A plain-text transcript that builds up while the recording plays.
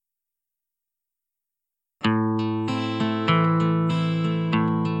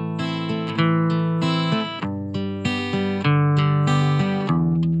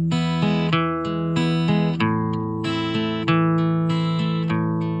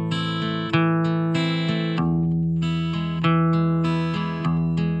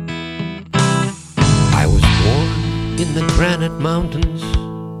mountains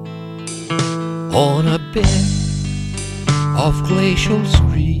on a bed of glacial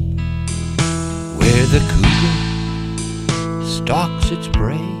scree, where the cougar stalks its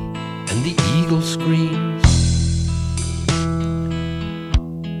prey and the eagle screams,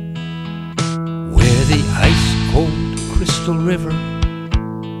 where the ice-cold crystal river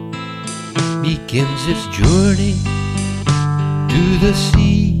begins its journey to the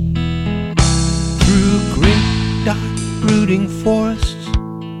sea, through great dark brooding forests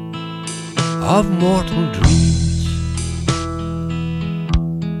of mortal dreams.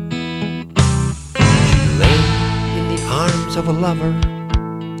 She lay in the arms of a lover,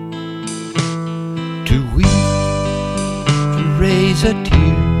 to weep, to raise a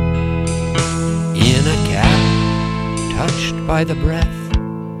tear, in a cabin touched by the breath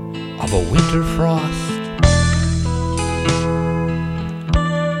of a winter frost.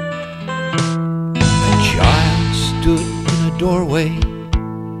 A child stood in a doorway,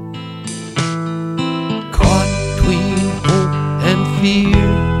 caught between hope and fear,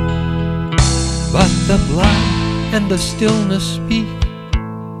 but the blood and the stillness speak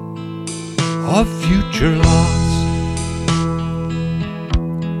of future loss.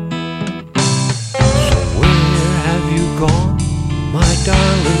 So where have you gone, my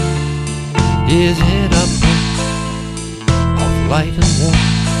darling? Is it a place of light and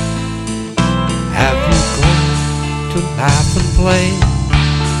warmth? Have you gone to laugh and play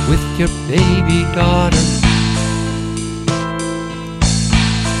with your baby daughter?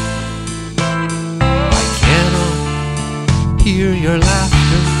 I cannot hear your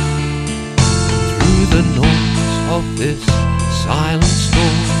laughter through the noise of this silent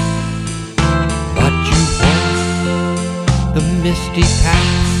storm, but you walk the misty path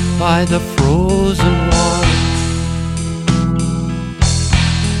by the frozen water.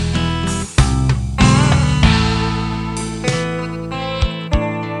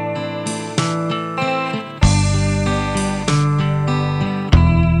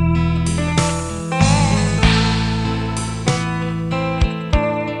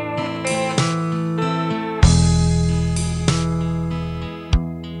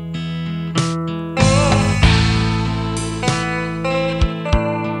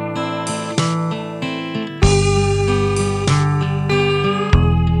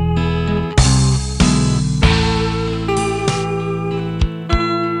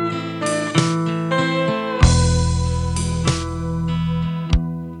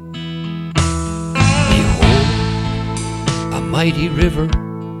 Mighty river,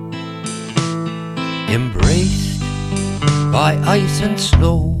 embraced by ice and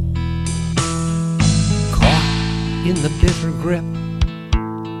snow, caught in the bitter grip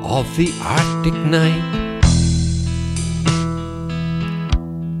of the Arctic night.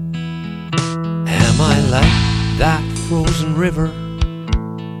 Am I like that frozen river?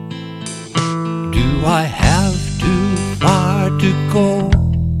 Do I have too far to go?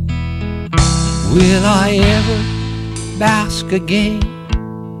 Will I ever bask again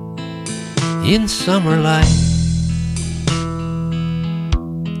in summer light?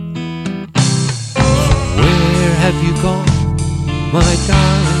 So where have you gone, my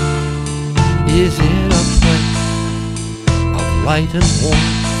darling? Is it a place of light and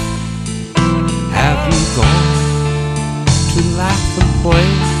warmth? Have you gone to laugh and play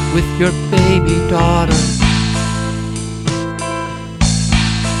with your baby daughter?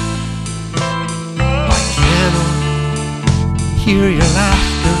 Hear your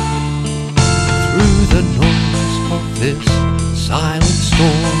laughter through the noise of this silent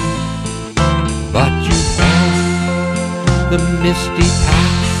storm, but you walk the misty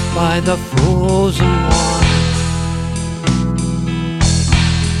path by the frozen water.